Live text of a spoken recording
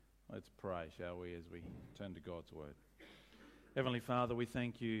Let's pray, shall we, as we turn to God's Word. Heavenly Father, we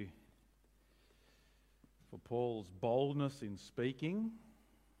thank you for Paul's boldness in speaking,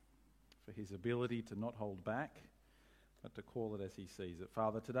 for his ability to not hold back, but to call it as he sees it.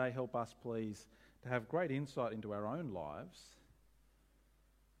 Father, today help us, please, to have great insight into our own lives,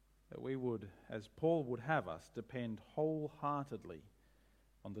 that we would, as Paul would have us, depend wholeheartedly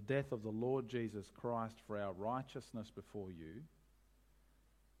on the death of the Lord Jesus Christ for our righteousness before you.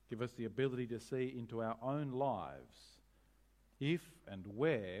 Give us the ability to see into our own lives if and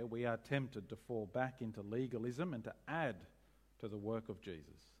where we are tempted to fall back into legalism and to add to the work of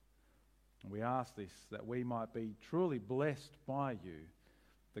Jesus. And we ask this that we might be truly blessed by you,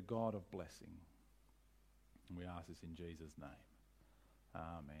 the God of blessing. And we ask this in Jesus' name.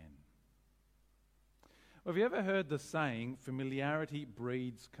 Amen. Well, have you ever heard the saying, familiarity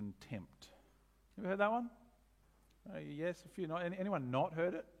breeds contempt? Have you heard that one? Yes, a few. Anyone not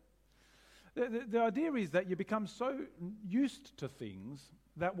heard it? The idea is that you become so used to things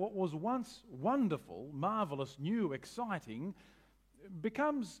that what was once wonderful, marvellous, new, exciting,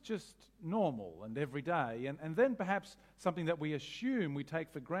 becomes just normal and everyday, and then perhaps something that we assume we take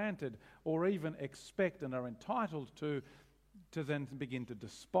for granted or even expect and are entitled to then begin to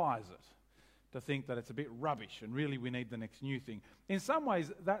despise it, to think that it's a bit rubbish and really we need the next new thing. In some ways,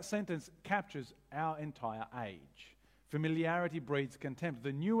 that sentence captures our entire age. Familiarity breeds contempt.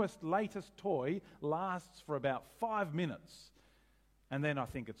 The newest, latest toy lasts for about 5 minutes. And then I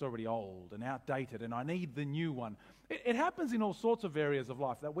think it's already old and outdated and I need the new one. It happens in all sorts of areas of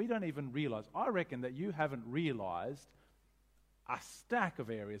life that we don't even realise. I reckon that you haven't realised a stack of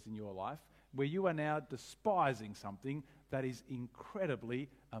areas in your life where you are now despising something that is incredibly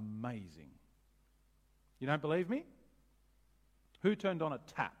amazing. You don't believe me? Who turned on a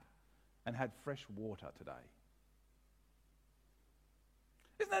tap and had fresh water today?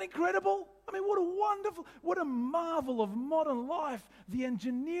 Isn't that incredible? I mean, what a marvel of modern life. The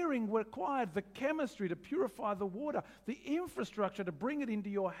engineering required, the chemistry to purify the water, the infrastructure to bring it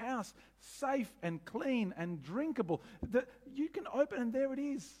into your house, safe and clean and drinkable. That you can open and there it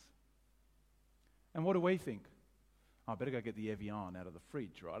is. And what do we think? I better go get the Evian out of the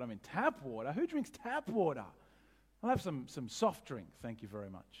fridge, right? I mean, tap water. Who drinks tap water? I'll have some soft drink, thank you very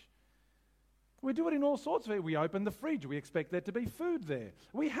much. We do it in all sorts of it. We open the fridge. We expect there to be food there.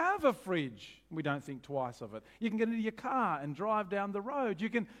 We have a fridge. We don't think twice of it. You can get into your car and drive down the road. You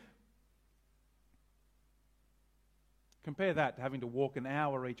can compare that to having to walk an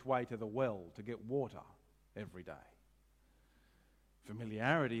hour each way to the well to get water every day.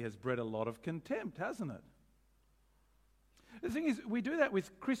 Familiarity has bred a lot of contempt, hasn't it? The thing is, we do that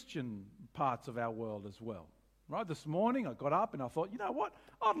with Christian parts of our world as well. Right, this morning I got up and I thought, you know what?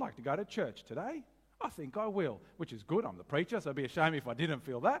 I'd like to go to church today. I think I will, which is good. I'm the preacher, so it'd be a shame if I didn't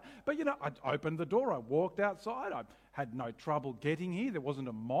feel that. But, I opened the door. I walked outside. I had no trouble getting here. There wasn't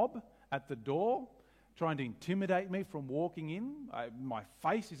a mob at the door trying to intimidate me from walking in. My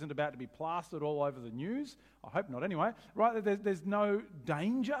face isn't about to be plastered all over the news. I hope not anyway. Right, there's no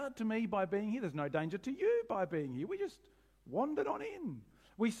danger to me by being here. There's no danger to you by being here. We just wandered on in.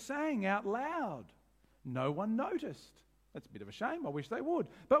 We sang out loud. No one noticed. That's a bit of a shame. I wish they would.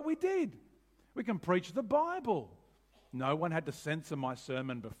 But we did. We can preach the Bible. No one had to censor my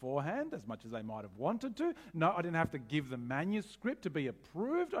sermon beforehand as much as they might have wanted to. No, I didn't have to give the manuscript to be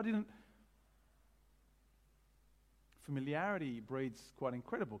approved. Familiarity breeds quite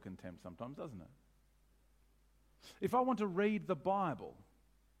incredible contempt sometimes, doesn't it? If I want to read the Bible,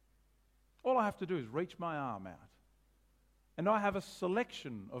 all I have to do is reach my arm out. And I have a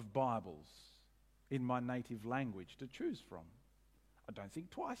selection of Bibles in my native language to choose from. I don't think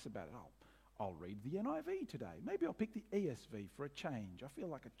twice about it. I'll read the NIV today. Maybe I'll pick the ESV for a change. I feel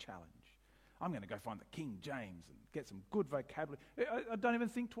like a challenge. I'm going to go find the King James and get some good vocabulary. I don't even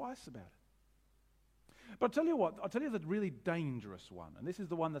think twice about it. But I'll tell you the really dangerous one, and this is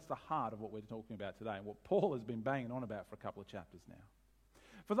the one that's the heart of what we're talking about today and what Paul has been banging on about for a couple of chapters now.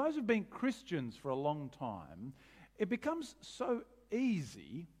 For those who've been Christians for a long time, it becomes so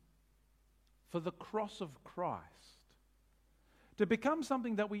easy for the cross of Christ to become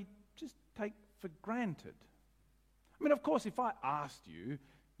something that we just take for granted. I mean, of course, if I asked you,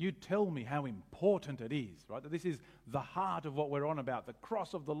 you'd tell me how important it is, right? That this is the heart of what we're on about, the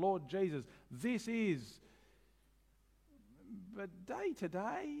cross of the Lord Jesus. This is. But day to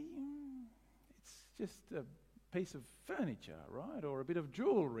day, it's just a piece of furniture, right? Or a bit of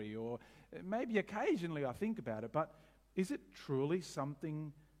jewelry, or maybe occasionally I think about it, but is it truly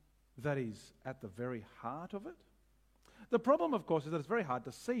something that is at the very heart of it? The problem, of course, is that it's very hard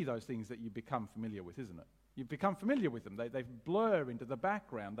to see those things that you become familiar with, isn't it? You've become familiar with them. They blur into the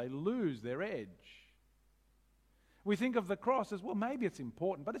background. They lose their edge. We think of the cross as, well, maybe it's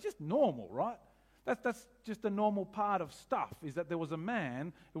important, but it's just normal, right? That's just a normal part of stuff, is that there was a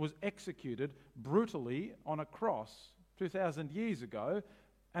man who was executed brutally on a cross 2,000 years ago,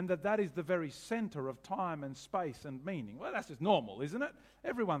 and that is the very center of time and space and meaning. Well, that's just normal, isn't it?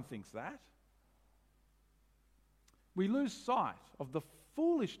 Everyone thinks that. We lose sight of the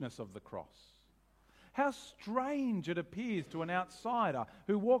foolishness of the cross. How strange it appears to an outsider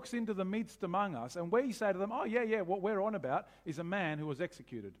who walks into the midst among us, and we say to them, oh, yeah, what we're on about is a man who was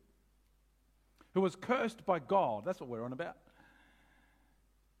executed, who was cursed by God. That's what we're on about.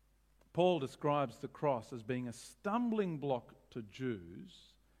 Paul describes the cross as being a stumbling block to Jews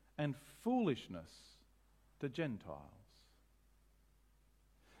and foolishness to Gentiles.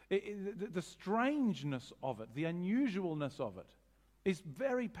 The strangeness of it, the unusualness of it, is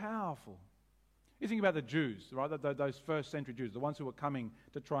very powerful. You think about the Jews, right? Those first century Jews, the ones who were coming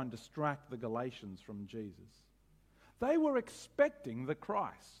to try and distract the Galatians from Jesus. They were expecting the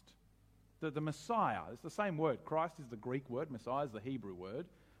Christ, the Messiah. It's the same word. Christ is the Greek word, Messiah is the Hebrew word.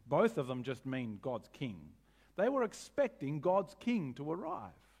 Both of them just mean God's king. They were expecting God's king to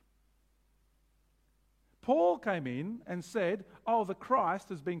arrive. Paul came in and said, oh, the Christ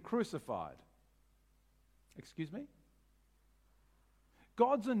has been crucified. Excuse me?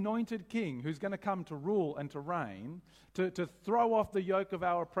 God's anointed king who's going to come to rule and to reign, to throw off the yoke of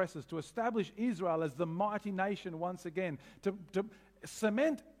our oppressors, to establish Israel as the mighty nation once again, to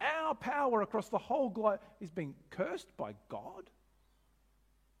cement our power across the whole globe, is being cursed by God?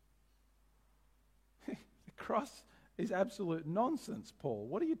 The cross is absolute nonsense, Paul.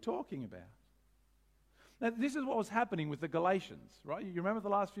 What are you talking about? Now, this is what was happening with the Galatians, right? You remember the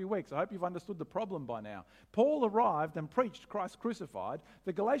last few weeks. I hope you've understood the problem by now. Paul arrived and preached Christ crucified.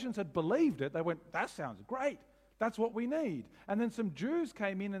 The Galatians had believed it. They went, that sounds great. That's what we need. And then some Jews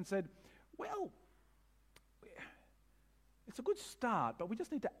came in and said, well, it's a good start, but we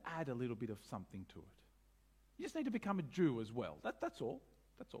just need to add a little bit of something to it. You just need to become a Jew as well. That's all.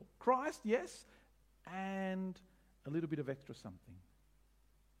 That's all. Christ, yes, and a little bit of extra something.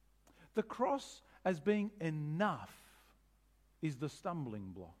 The cross as being enough is the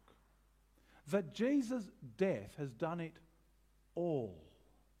stumbling block. That Jesus' death has done it all.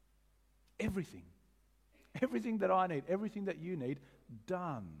 Everything. Everything that I need, everything that you need,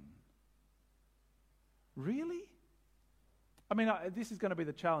 done. Really? I mean, this is going to be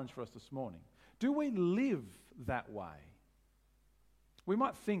the challenge for us this morning. Do we live that way? We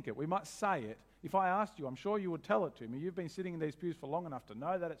might think it, we might say it. If I asked you, I'm sure you would tell it to me. You've been sitting in these pews for long enough to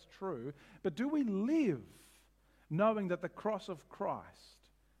know that it's true. But do we live knowing that the cross of Christ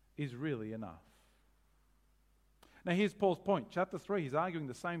is really enough? Now here's Paul's point. Chapter 3, he's arguing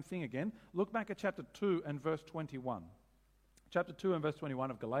the same thing again. Look back at chapter 2 and verse 21. Chapter 2 and verse 21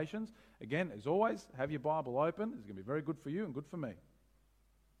 of Galatians. Again, as always, have your Bible open. It's going to be very good for you and good for me.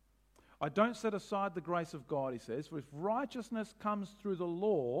 I don't set aside the grace of God, he says, for if righteousness comes through the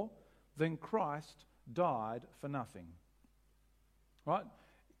law, then Christ died for nothing. Right?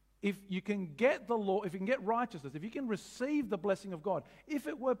 If you can get the law, if you can get righteousness, if you can receive the blessing of God, if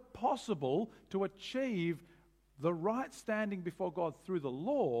it were possible to achieve the right standing before God through the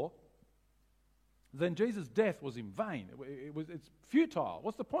law, then Jesus' death was in vain. It's futile.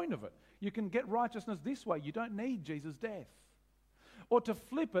 What's the point of it? You can get righteousness this way. You don't need Jesus' death. Or to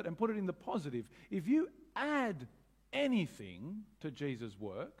flip it and put it in the positive, if you add anything to Jesus'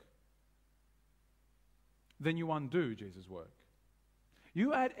 work, then you undo Jesus' work.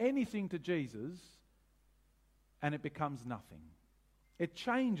 You add anything to Jesus and it becomes nothing. It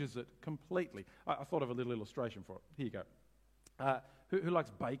changes it completely. I thought of a little illustration for it. Here you go. Who likes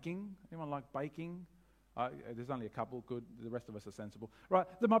baking? Anyone like baking? There's only a couple. Good. The rest of us are sensible. Right.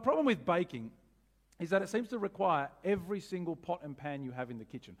 My problem with baking is that it seems to require every single pot and pan you have in the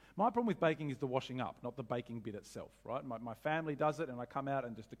kitchen. My problem with baking is the washing up, not the baking bit itself, right? My family does it, and I come out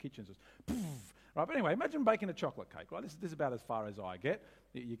and just the kitchen's just poof, right? But anyway, imagine baking a chocolate cake, right? This is about as far as I get.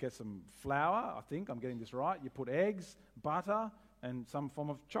 You get some flour, I think I'm getting this right. You put eggs, butter, and some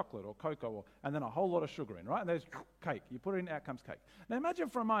form of chocolate or cocoa, and then a whole lot of sugar in, right? And there's cake. You put it in, out comes cake. Now imagine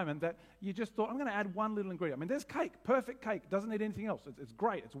for a moment that you just thought, I'm going to add one little ingredient. I mean, there's cake, perfect cake, doesn't need anything else. It's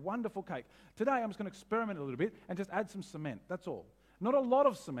great, it's wonderful cake. Today I'm just going to experiment a little bit and just add some cement, that's all. Not a lot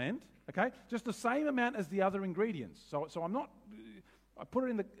of cement, okay? Just the same amount as the other ingredients. So I'm not, I put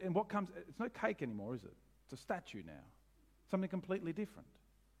it in what comes, it's no cake anymore, is it? It's a statue now. Something completely different.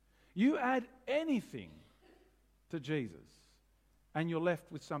 You add anything to Jesus, and you're left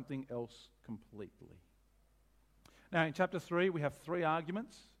with something else completely. Now, in chapter 3, we have three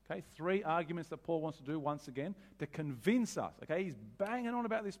arguments Okay, 3 arguments that Paul wants to do once again to convince us. Okay, he's banging on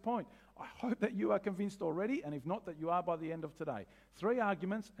about this point. I hope that you are convinced already, and if not, that you are by the end of today. 3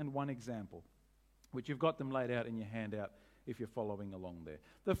 arguments and 1 example, which you've got them laid out in your handout if you're following along there.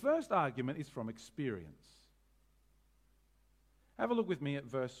 The first argument is from experience. Have a look with me at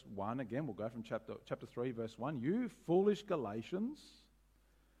verse 1 again. We'll go from chapter 3, verse 1. You foolish Galatians,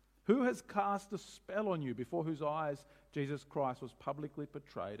 who has cast a spell on you, before whose eyes Jesus Christ was publicly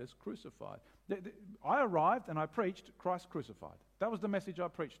portrayed as crucified? I arrived and I preached Christ crucified. That was the message I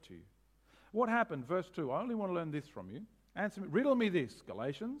preached to you. What happened? Verse 2. I only want to learn this from you. Answer me, riddle me this,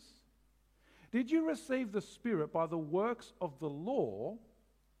 Galatians. Did you receive the Spirit by the works of the law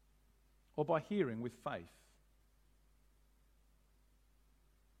or by hearing with faith?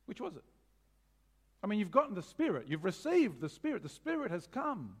 Which was it? I mean, you've gotten the Spirit. You've received the Spirit. The Spirit has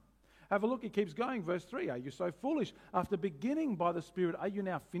come. Have a look. It keeps going. Verse 3. Are you so foolish? After beginning by the Spirit, are you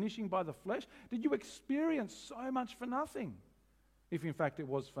now finishing by the flesh? Did you experience so much for nothing? If in fact it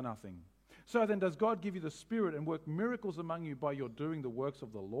was for nothing. So then, does God give you the Spirit and work miracles among you by your doing the works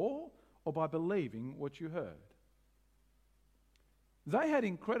of the law, or by believing what you heard? They had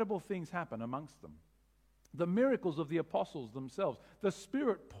incredible things happen amongst them. The miracles of the apostles themselves. The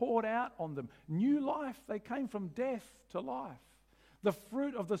Spirit poured out on them. New life. They came from death to life. The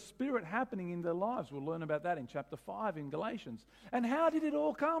fruit of the Spirit happening in their lives. We'll learn about that in chapter 5 in Galatians. And how did it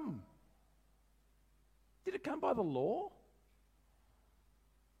all come? Did it come by the law?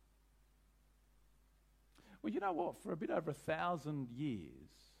 Well, you know what? For a bit over 1,000 years,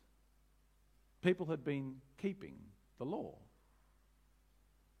 people had been keeping the law.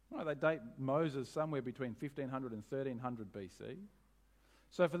 Well, they date Moses somewhere between 1500 and 1300 BC.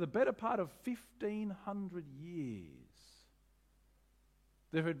 So for the better part of 1,500 years,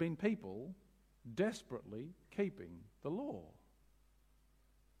 there had been people desperately keeping the law.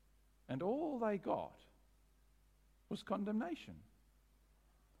 And all they got was condemnation.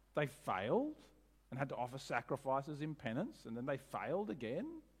 They failed and had to offer sacrifices in penance, and then they failed again.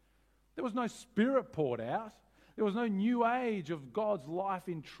 There was no Spirit poured out. There was no new age of God's life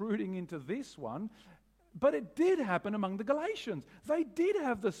intruding into this one. But it did happen among the Galatians. They did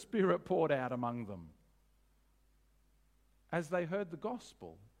have the Spirit poured out among them as they heard the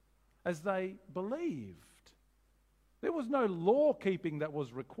gospel, as they believed. There was no law keeping that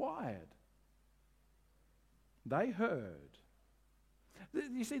was required. They heard.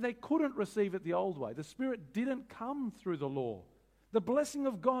 You see, they couldn't receive it the old way. The Spirit didn't come through the law. The blessing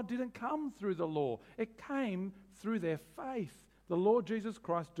of God didn't come through the law. It came through their faith. The Lord Jesus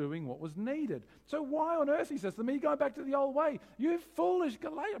Christ doing what was needed. So why on earth, he says to me, go back to the old way? You foolish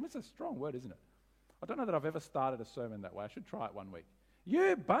Galatians. I mean, it's a strong word, isn't it? I don't know that I've ever started a sermon that way. I should try it one week.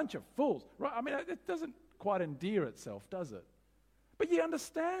 You bunch of fools. Right? I mean, it doesn't quite endear itself, does it? But you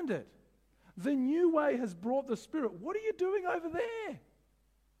understand it. The new way has brought the Spirit. What are you doing over there?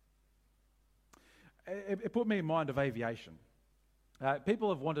 It put me in mind of aviation. People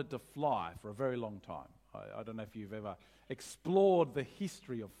have wanted to fly for a very long time. I don't know if you've ever explored the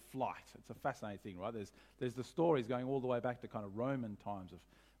history of flight. It's a fascinating thing, right? There's the stories going all the way back to kind of Roman times of,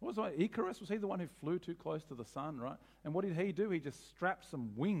 what was it, Icarus? Was he the one who flew too close to the sun, right? And what did he do? He just strapped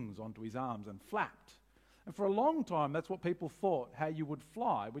some wings onto his arms and flapped. And for a long time, that's what people thought, how you would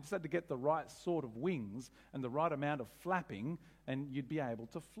fly. We just had to get the right sort of wings and the right amount of flapping, and you'd be able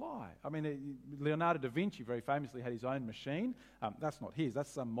to fly. I mean, Leonardo da Vinci very famously had his own machine. That's not his.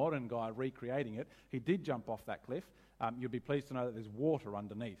 That's some modern guy recreating it. He did jump off that cliff. You'd be pleased to know that there's water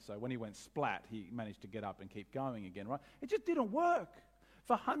underneath. So when he went splat, he managed to get up and keep going again, right? It just didn't work.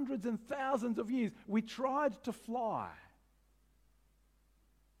 For hundreds and thousands of years, we tried to fly.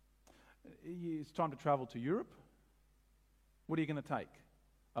 It's time to travel to Europe. What are you going to take?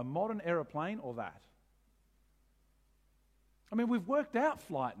 A modern aeroplane or that? I mean, we've worked out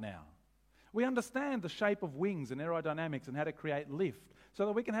flight now. We understand the shape of wings and aerodynamics and how to create lift so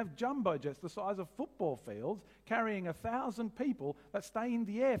that we can have jumbo jets the size of football fields carrying 1,000 people that stay in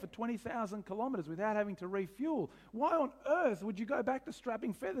the air for 20,000 kilometres without having to refuel. Why on earth would you go back to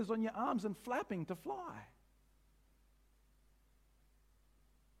strapping feathers on your arms and flapping to fly?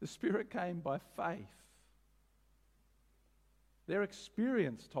 The Spirit came by faith. Their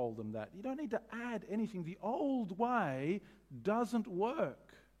experience told them that. You don't need to add anything. The old way doesn't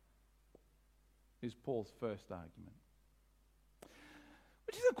work, is Paul's first argument.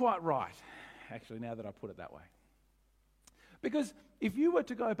 Which isn't quite right, actually, now that I put it that way. Because if you were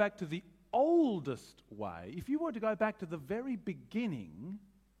to go back to the oldest way, if you were to go back to the very beginning,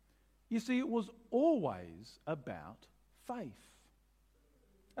 you see, it was always about faith.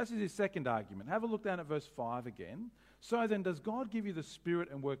 This is his second argument. Have a look down at verse 5 again. So then, does God give you the Spirit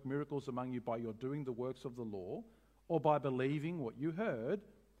and work miracles among you by your doing the works of the law, or by believing what you heard,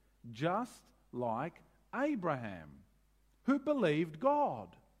 just like Abraham, who believed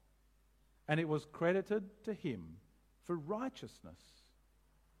God, and it was credited to him for righteousness?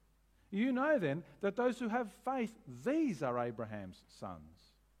 You know then that those who have faith, these are Abraham's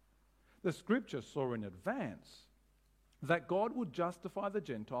sons. The Scripture saw in advance that God would justify the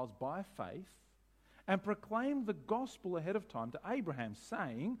Gentiles by faith and proclaim the gospel ahead of time to Abraham,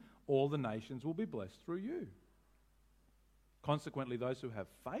 saying, all the nations will be blessed through you. Consequently, those who have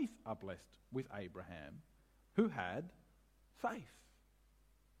faith are blessed with Abraham, who had faith.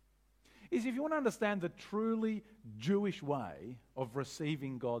 If you want to understand the truly Jewish way of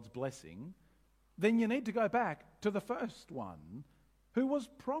receiving God's blessing, then you need to go back to the first one who was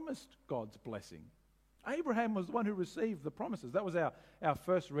promised God's blessing. Abraham was the one who received the promises. That was our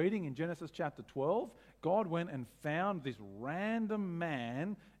first reading in Genesis chapter 12. God went and found this random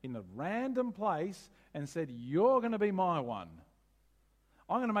man in a random place and said, you're going to be my one.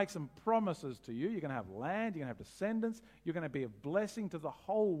 I'm going to make some promises to you. You're going to have land. You're going to have descendants. You're going to be a blessing to the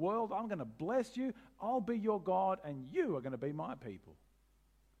whole world. I'm going to bless you. I'll be your God, and you are going to be my people.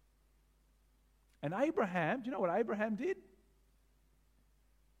 And Abraham, do you know what Abraham did?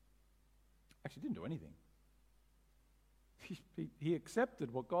 Actually didn't do anything. He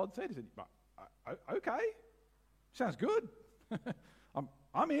accepted what God said. He said, okay, sounds good.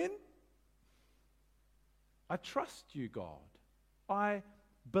 I'm in. I trust you, God. I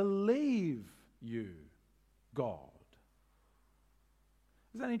believe you, God.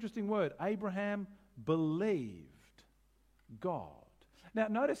 Isn't that an interesting word? Abraham believed God. Now,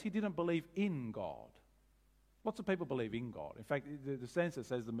 notice he didn't believe in God. Lots of people believe in God. In fact, the census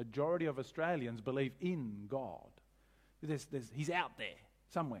says the majority of Australians believe in God. He's out there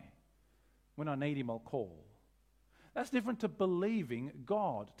somewhere. When I need him, I'll call. That's different to believing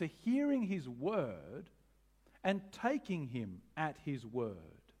God, to hearing his word and taking him at his word.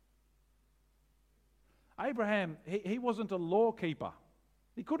 Abraham, he wasn't a law keeper.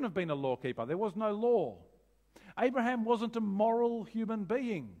 He couldn't have been a law keeper. There was no law. Abraham wasn't a moral human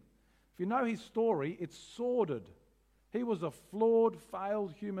being. If you know his story, it's sordid. He was a flawed,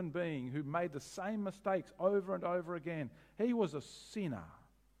 failed human being who made the same mistakes over and over again. He was a sinner.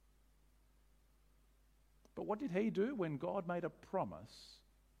 But what did he do when God made a promise?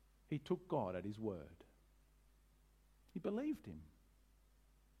 He took God at his word. He believed him.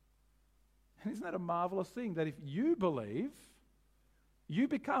 And isn't that a marvelous thing? That if you believe, you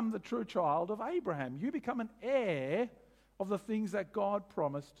become the true child of Abraham. You become an heir of the things that God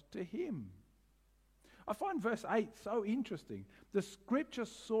promised to him. I find verse 8 so interesting. The Scripture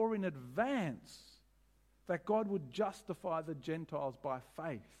saw in advance that God would justify the Gentiles by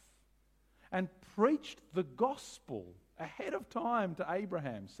faith and preached the gospel ahead of time to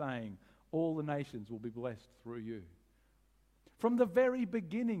Abraham, saying, all the nations will be blessed through you. From the very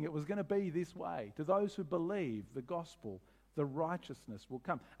beginning, it was going to be this way. To those who believe the gospel, the righteousness will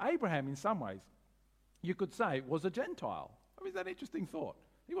come. Abraham, in some ways, you could say, was a Gentile. I mean, is that an interesting thought?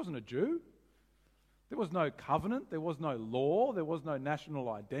 He wasn't a Jew. There was no covenant. There was no law. There was no national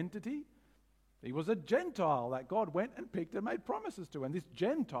identity. He was a Gentile that God went and picked and made promises to. And this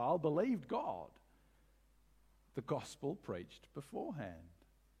Gentile believed God. The gospel preached beforehand.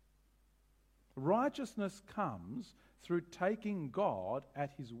 Righteousness comes through taking God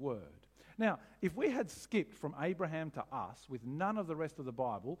at his word. Now, if we had skipped from Abraham to us with none of the rest of the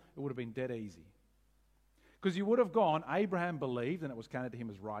Bible, it would have been dead easy. Because you would have gone, Abraham believed and it was counted to him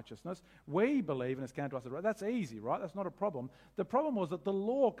as righteousness. We believe and it's counted to us as righteousness. That's easy, right? That's not a problem. The problem was that the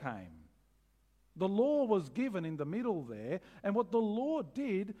law came. The law was given in the middle there, and what the law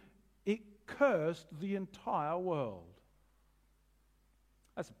did, it cursed the entire world.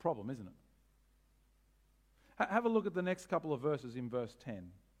 That's a problem, isn't it? Have a look at the next couple of verses in verse 10.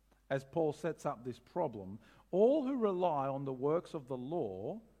 As Paul sets up this problem, all who rely on the works of the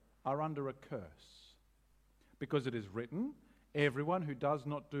law are under a curse. Because it is written, everyone who does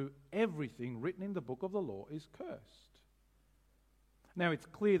not do everything written in the book of the law is cursed. Now it's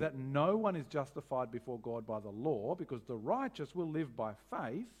clear that no one is justified before God by the law, because the righteous will live by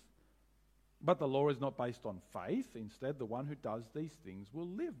faith, but the law is not based on faith. Instead, the one who does these things will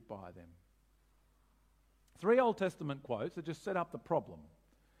live by them. 3 Old Testament quotes that just set up the problem.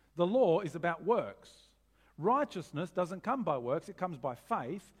 The law is about works. Righteousness doesn't come by works, it comes by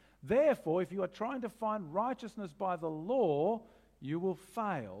faith. Therefore, if you are trying to find righteousness by the law, you will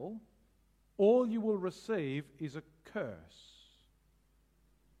fail. All you will receive is a curse.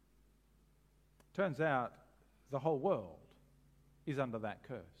 Turns out the whole world is under that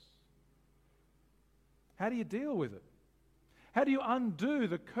curse. How do you deal with it? How do you undo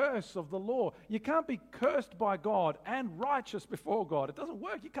the curse of the law? You can't be cursed by God and righteous before God. It doesn't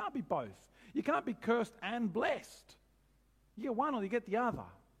work. You can't be both. You can't be cursed and blessed. You get one or you get the other.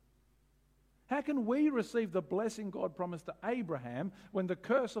 How can we receive the blessing God promised to Abraham when the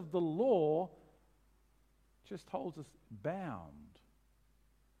curse of the law just holds us bound?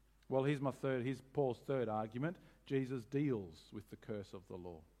 Well, here's Paul's third argument. Jesus deals with the curse of the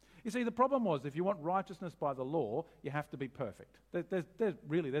law. You see, the problem was, if you want righteousness by the law, you have to be perfect. There's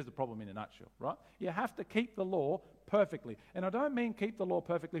the problem in a nutshell, right? You have to keep the law perfectly. And I don't mean keep the law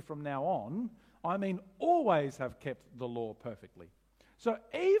perfectly from now on. I mean always have kept the law perfectly. So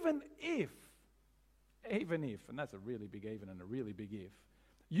even if, and that's a really big even and a really big if,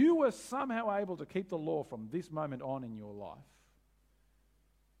 you were somehow able to keep the law from this moment on in your life,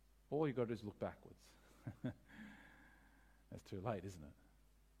 all you've got to do is look backwards. That's too late, isn't it?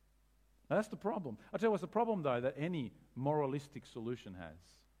 Now, that's the problem. I'll tell you what's the problem, though, that any moralistic solution has.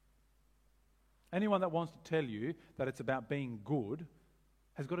 Anyone that wants to tell you that it's about being good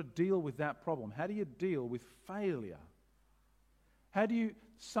has got to deal with that problem. How do you deal with failure? How do you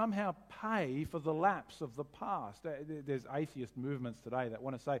somehow pay for the lapse of the past? There's atheist movements today that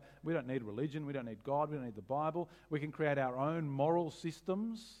want to say, we don't need religion, we don't need God, we don't need the Bible. We can create our own moral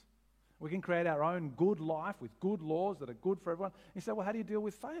systems. We can create our own good life with good laws that are good for everyone. And you say, well, how do you deal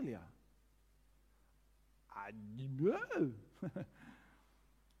with failure? No.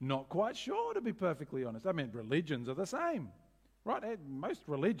 Not quite sure, to be perfectly honest. I mean, religions are the same, right? Most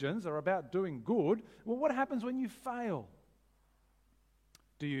religions are about doing good. Well, what happens when you fail?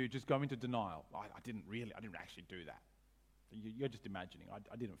 Do you just go into denial? I didn't actually do that. You're just imagining.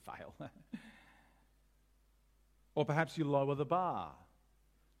 I didn't fail. Or perhaps you lower the bar.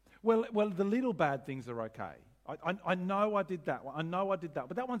 Well, the little bad things are okay. I know I did that one. I know I did that.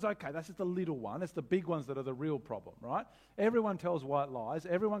 But that one's okay. That's just the little one. It's the big ones that are the real problem, right? Everyone tells white lies.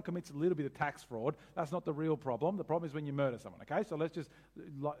 Everyone commits a little bit of tax fraud. That's not the real problem. The problem is when you murder someone, okay? So let's just...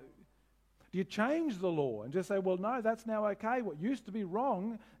 do you change the law and just say, well, no, that's now okay. What used to be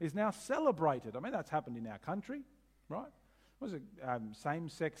wrong is now celebrated. I mean, that's happened in our country, right? Was it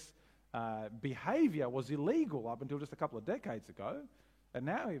same-sex behaviour was illegal up until just a couple of decades ago. And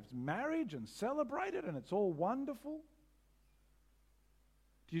now it's marriage and celebrated and it's all wonderful.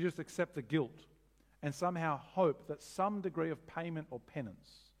 Do you just accept the guilt and somehow hope that some degree of payment or penance,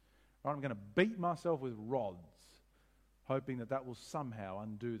 right, I'm going to beat myself with rods, hoping that will somehow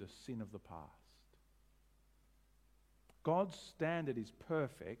undo the sin of the past? God's standard is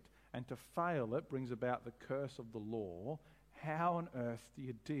perfect, and to fail it brings about the curse of the law. How on earth do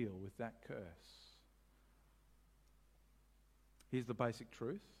you deal with that curse? Here's the basic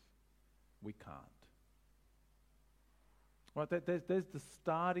truth. We can't. Right, there's the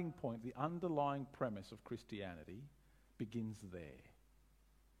starting point. The underlying premise of Christianity begins there.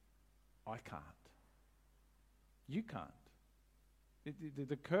 I can't. You can't.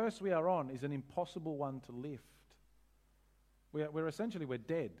 The curse we are on is an impossible one to lift. We're essentially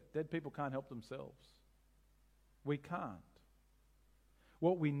dead. Dead people can't help themselves. We can't.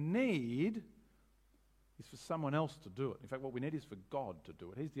 What we need is for someone else to do it. In fact, what we need is for God to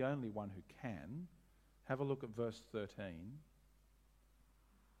do it. He's the only one who can. Have a look at verse 13.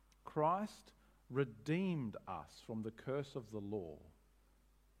 Christ redeemed us from the curse of the law.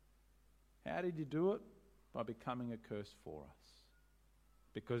 How did he do it? By becoming a curse for us.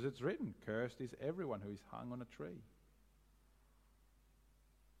 Because it's written, cursed is everyone who is hung on a tree.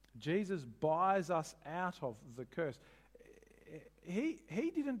 Jesus buys us out of the curse. He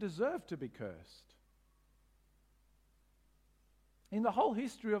didn't deserve to be cursed. In the whole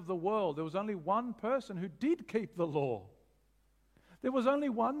history of the world, there was only one person who did keep the law. There was only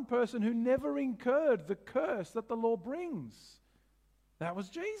one person who never incurred the curse that the law brings. That was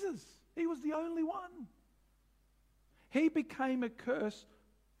Jesus. He was the only one. He became a curse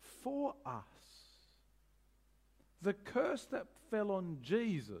for us. The curse that fell on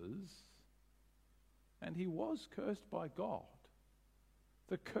Jesus, and he was cursed by God.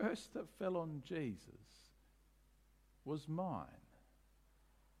 The curse that fell on Jesus was mine.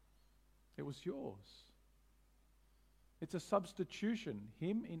 It was yours. It's a substitution,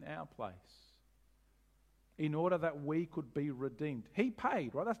 him in our place, in order that we could be redeemed. He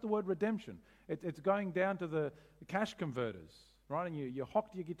paid, right? That's the word redemption. It's going down to the cash converters, right? And you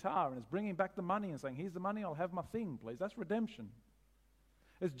hocked your guitar and it's bringing back the money and saying, here's the money, I'll have my thing, please. That's redemption.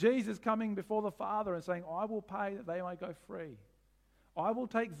 It's Jesus coming before the Father and saying, I will pay that they may go free. I will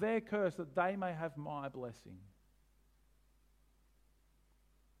take their curse that they may have my blessing.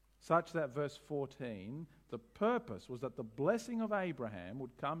 such that, verse 14, the purpose was that the blessing of Abraham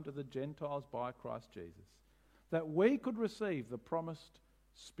would come to the Gentiles by Christ Jesus, that we could receive the promised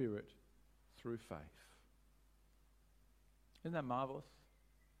Spirit through faith. Isn't that marvellous?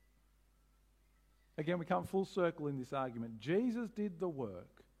 Again, we come full circle in this argument. Jesus did the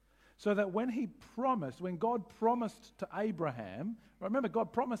work so that when God promised to Abraham, remember,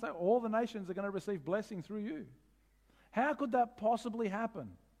 God promised that all the nations are going to receive blessing through you. How could that possibly happen?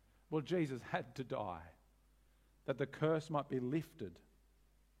 Well, Jesus had to die, that the curse might be lifted,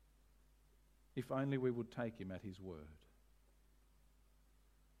 if only we would take him at his word.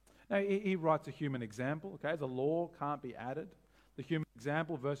 Now, he writes a human example, okay? The law can't be added. The human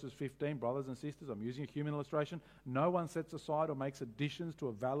example, verses 15, brothers and sisters, I'm using a human illustration. No one sets aside or makes additions to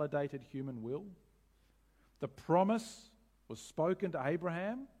a validated human will. The promise was spoken to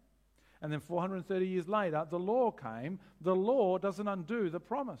Abraham, and then 430 years later, the law came. The law doesn't undo the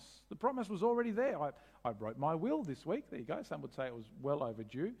promise. The promise was already there. I wrote my will this week. There you go. Some would say it was well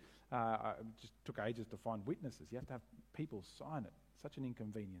overdue. It just took ages to find witnesses. You have to have people sign it. Such an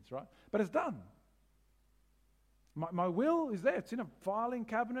inconvenience, right? But it's done. My will is there. It's in a filing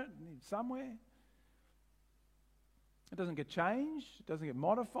cabinet somewhere. It doesn't get changed. It doesn't get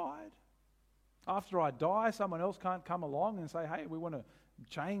modified. After I die, someone else can't come along and say, hey, we want to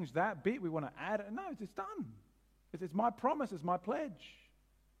change that bit. We want to add it. No, it's done. It's my promise. It's my pledge.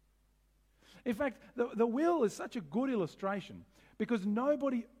 In fact, the will is such a good illustration because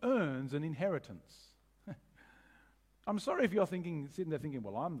nobody earns an inheritance. I'm sorry if you're sitting there thinking,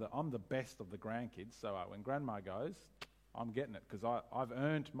 well, I'm the best of the grandkids, so when grandma goes, I'm getting it because I've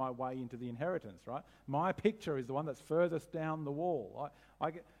earned my way into the inheritance, right? My picture is the one that's furthest down the wall.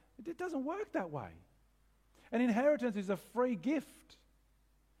 It doesn't work that way. An inheritance is a free gift.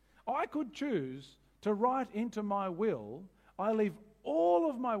 I could choose to write into my will, I leave all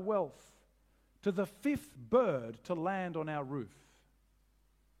of my wealth to the fifth bird to land on our roof.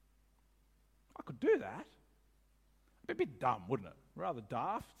 I could do that. It'd be a bit dumb, wouldn't it? Rather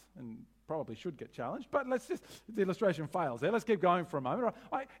daft, and probably should get challenged. But the illustration fails there. Let's keep going for a moment.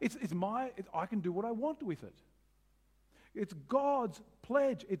 I can do what I want with it. It's God's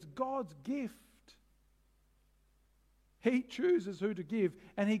pledge. It's God's gift. He chooses who to give,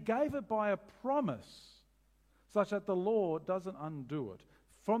 and he gave it by a promise, such that the law doesn't undo it.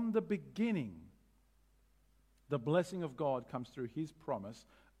 From the beginning, the blessing of God comes through his promise,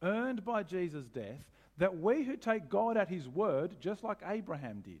 earned by Jesus' death, that we who take God at his word, just like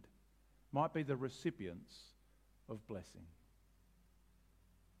Abraham did, might be the recipients of blessing.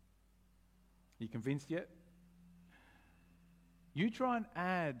 Are you convinced yet? You try and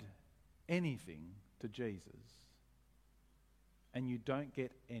add anything to Jesus, and you don't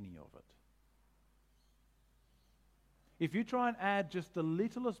get any of it. If you try and add just the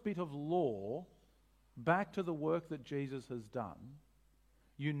littlest bit of law back to the work that Jesus has done,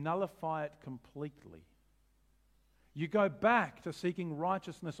 you nullify it completely. You go back to seeking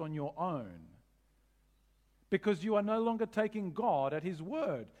righteousness on your own because you are no longer taking God at his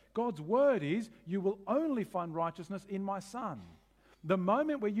word. God's word is, you will only find righteousness in my Son. The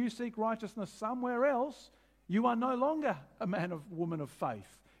moment where you seek righteousness somewhere else, you are no longer a man or woman of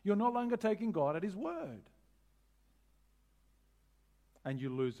faith. You're no longer taking God at his word. And you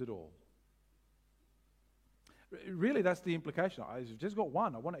lose it all. Really, that's the implication. I've just got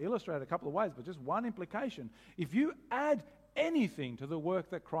one. I want to illustrate it a couple of ways, but just one implication. If you add anything to the work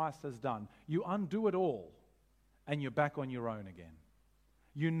that Christ has done, you undo it all, and you're back on your own again.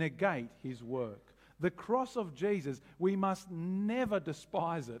 You negate his work. The cross of Jesus, we must never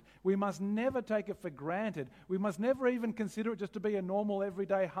despise it. We must never take it for granted. We must never even consider it just to be a normal,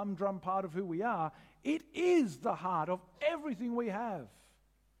 everyday, humdrum part of who we are. It is the heart of everything we have.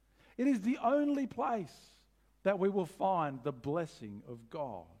 It is the only place that we will find the blessing of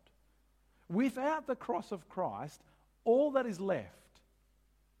God. Without the cross of Christ, all that is left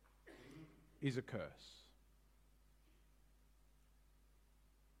is a curse.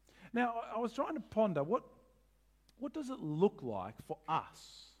 Now, I was trying to ponder, what does it look like for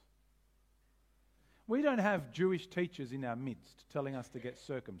us? We don't have Jewish teachers in our midst telling us to get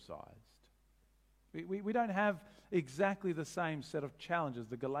circumcised. We don't have exactly the same set of challenges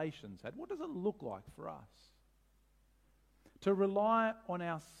the Galatians had. What does it look like for us? To rely on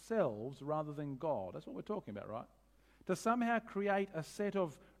ourselves rather than God. That's what we're talking about, right? To somehow create a set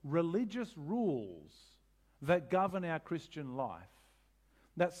of religious rules that govern our Christian life,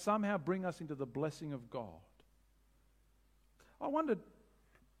 that somehow bring us into the blessing of God. I wondered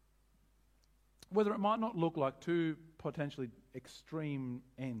whether it might not look like two potentially extreme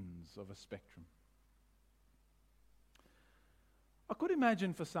ends of a spectrum. I could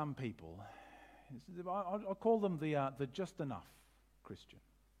imagine for some people, I call them the just enough Christian.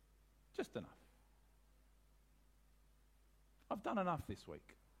 Just enough. I've done enough this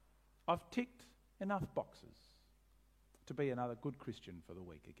week. I've ticked enough boxes to be another good Christian for the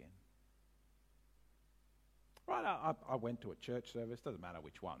week again. Right, I went to a church service. Doesn't matter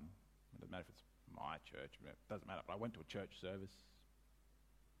which one. It doesn't matter if it's my church. It doesn't matter. But I went to a church service.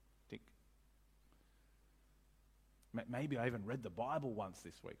 Tick. Maybe I even read the Bible once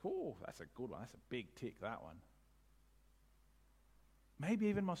this week. Oh, that's a good one. That's a big tick, that one. Maybe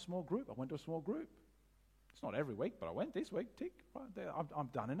even my small group. I went to a small group. It's not every week, but I went this week. Tick. Right there.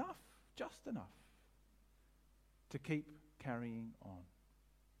 I've done enough. Just enough to keep carrying on.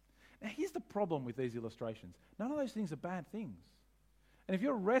 Now, here's the problem with these illustrations. None of those things are bad things. And if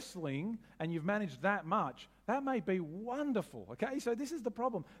you're wrestling and you've managed that much, that may be wonderful, okay? So this is the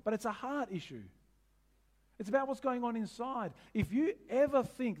problem. But it's a heart issue. It's about what's going on inside. If you ever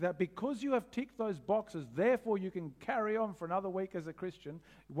think that because you have ticked those boxes, therefore you can carry on for another week as a Christian,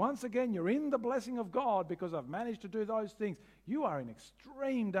 once again, you're in the blessing of God because I've managed to do those things, you are in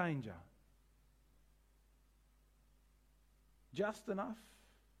extreme danger. Just enough?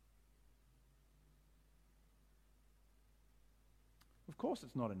 Of course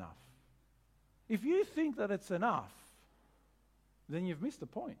it's not enough. If you think that it's enough, then you've missed the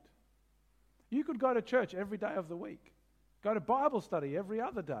point. You could go to church every day of the week. Go to Bible study every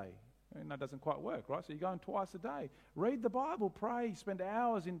other day. And that doesn't quite work, right? So you're going twice a day. Read the Bible, pray, spend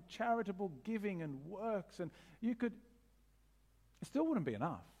hours in charitable giving and works. And you could... It still wouldn't be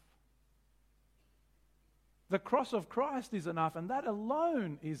enough. The cross of Christ is enough, and that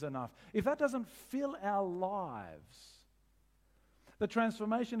alone is enough. If that doesn't fill our lives, the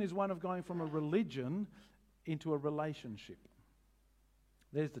transformation is one of going from a religion into a relationship.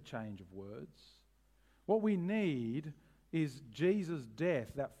 There's the change of words. What we need is Jesus'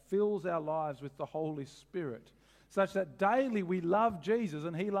 death that fills our lives with the Holy Spirit, such that daily we love Jesus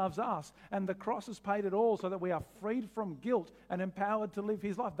and He loves us, and the cross has paid it all so that we are freed from guilt and empowered to live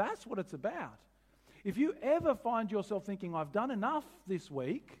His life. That's what it's about. If you ever find yourself thinking, I've done enough this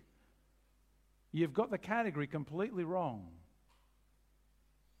week, you've got the category completely wrong.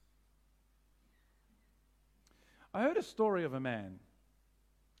 I heard a story of a man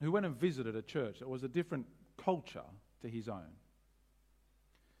who went and visited a church that was a different culture to his own.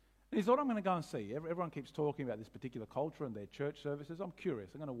 And he thought, I'm going to go and see. Everyone keeps talking about this particular culture and their church services. I'm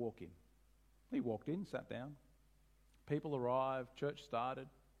curious. I'm going to walk in. He walked in, sat down. People arrived. Church started.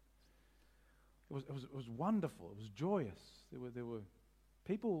 It was wonderful. It was joyous. There were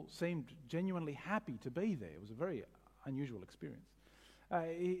people seemed genuinely happy to be there. It was a very unusual experience.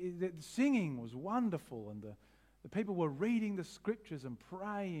 The singing was wonderful, and the people were reading the scriptures and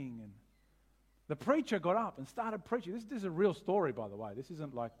praying, and the preacher got up and started preaching. This is a real story, by the way. This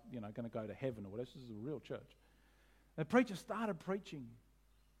isn't like, going to go to heaven or whatever. This is a real church. The preacher started preaching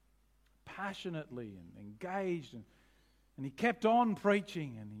passionately and engaged, and he kept on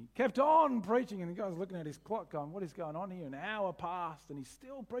preaching, and he kept on preaching, and the guy's looking at his clock going, what is going on here? An hour passed, and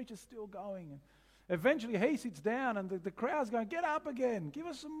preacher's still going. And eventually he sits down, and the crowd's going, get up again, give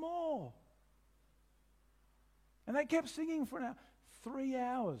us some more. And they kept singing for an hour. 3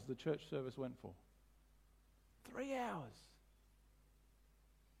 hours the church service went for. 3 hours.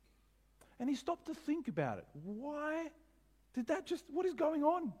 And he stopped to think about it. Why did what is going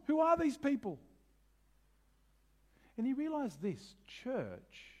on? Who are these people? And he realized this: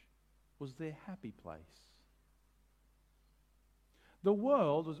 church was their happy place. The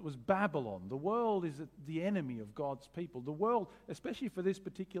world was Babylon. The world is the enemy of God's people. The world, especially for this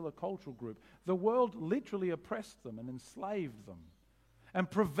particular cultural group, the world literally oppressed them and enslaved them and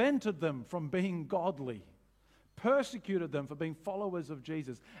prevented them from being godly, persecuted them for being followers of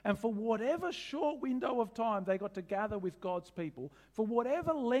Jesus. And for whatever short window of time they got to gather with God's people, for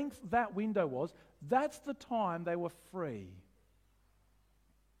whatever length that window was, that's the time they were free.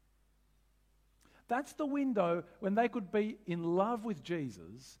 That's the window when they could be in love with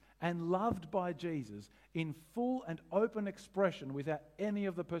Jesus and loved by Jesus in full and open expression without any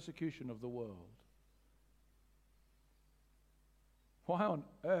of the persecution of the world. Why on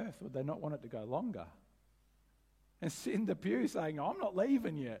earth would they not want it to go longer? And sit in the pew saying, I'm not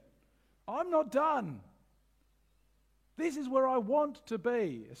leaving yet. I'm not done. This is where I want to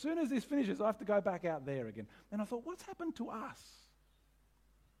be. As soon as this finishes, I have to go back out there again. And I thought, what's happened to us?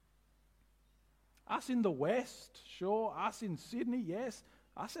 Us in the West, sure. Us in Sydney, yes.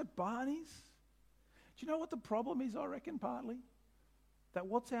 Us at Barney's. Do you know what the problem is, I reckon, partly? That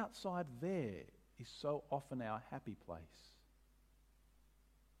what's outside there is so often our happy place.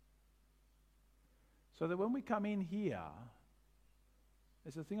 So that when we come in here,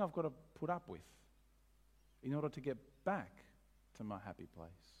 It's the thing I've got to put up with in order to get back to my happy place.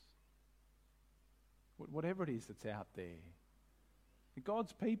 Whatever it is that's out there.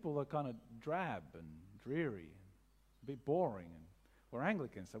 God's people are kind of drab and dreary and a bit boring, and we're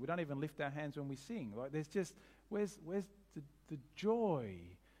Anglicans, so we don't even lift our hands when we sing. Like, there's just, where's the joy?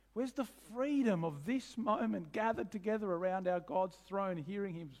 Where's the freedom of this moment gathered together around our God's throne,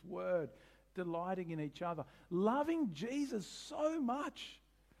 hearing His word, delighting in each other, loving Jesus so much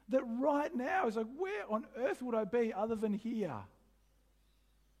that right now it's like, where on earth would I be other than here?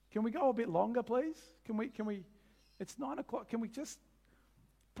 Can we go a bit longer, please? Can we, it's 9 o'clock, can we just,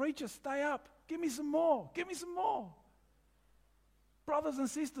 preacher, stay up, give me some more. Brothers and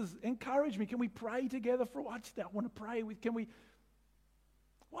sisters, encourage me. Can we pray together for, I want to pray with,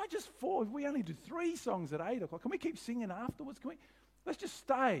 why just 4? We only do 3 songs at 8 o'clock. Can we keep singing afterwards? Let's just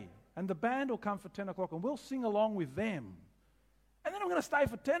stay, and the band will come for 10 o'clock, and we'll sing along with them. And then I'm going to stay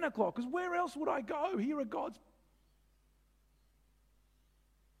for 10 o'clock, because where else would I go? Here are God's...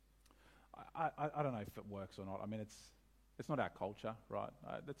 I don't know if it works or not. I mean, it's not our culture, right?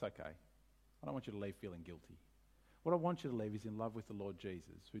 That's okay. I don't want you to leave feeling guilty. What I want you to leave is in love with the Lord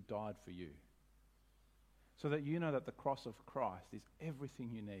Jesus, who died for you, so that you know that the cross of Christ is everything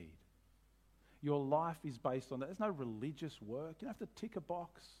you need. Your life is based on that. There's no religious work. You don't have to tick a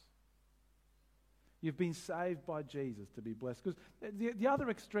box. You've been saved by Jesus to be blessed. Because the other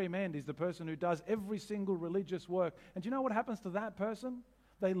extreme end is the person who does every single religious work. And do you know what happens to that person?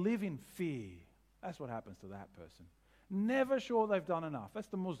 They live in fear. That's what happens to that person. Never sure they've done enough. That's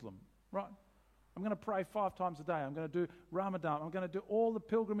the Muslim, right? I'm going to pray 5 times a day. I'm going to do Ramadan. I'm going to do all the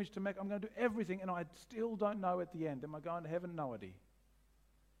pilgrimage to Mecca. I'm going to do everything, and I still don't know at the end. Am I going to heaven? No idea.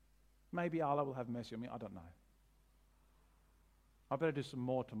 Maybe Allah will have mercy on me. I don't know. I better do some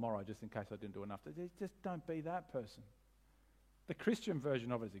more tomorrow just in case I didn't do enough. Just don't be that person. The Christian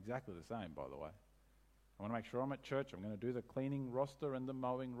version of it is exactly the same, by the way. I want to make sure I'm at church. I'm going to do the cleaning roster and the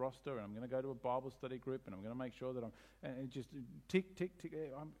mowing roster, and I'm going to go to a Bible study group, and I'm going to make sure that and just tick, tick, tick.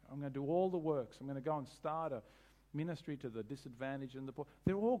 I'm going to do all the works. I'm going to go and start a ministry to the disadvantaged and the poor.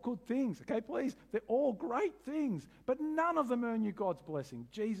 They're all good things, okay, please? They're all great things, but none of them earn you God's blessing.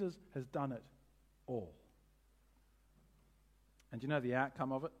 Jesus has done it all. And do you know the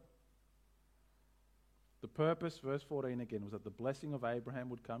outcome of it? The purpose, verse 14 again, was that the blessing of Abraham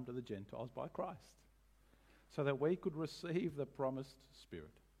would come to the Gentiles by Christ, so that we could receive the promised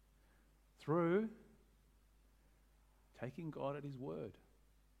Spirit through taking God at His word,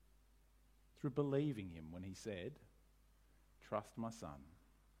 through believing Him when He said, "Trust my Son,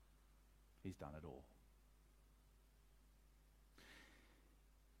 He's done it all."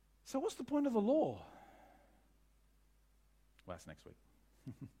 So what's the point of the law? Well, that's next week.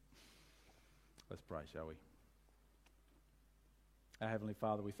 Let's pray, shall we? Our Heavenly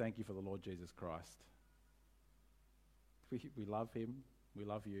Father, we thank You for the Lord Jesus Christ. We love Him. We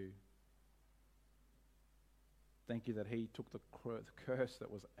love You. Thank You that He took the curse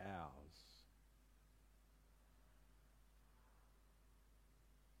that was ours.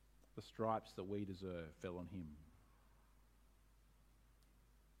 The stripes that we deserve fell on Him.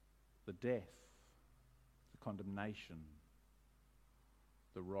 The death, the condemnation,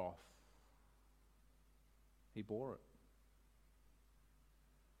 the wrath, He bore it.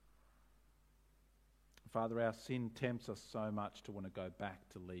 Father, our sin tempts us so much to want to go back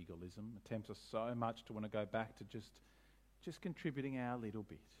to legalism. It tempts us so much to want to go back to just contributing our little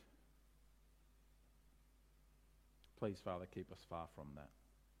bit. Please, Father, keep us far from that.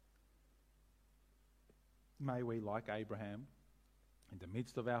 May we, like Abraham, in the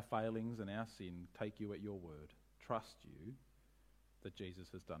midst of our failings and our sin, take You at Your word. Trust You that Jesus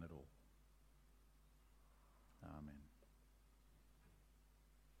has done it all. Amen.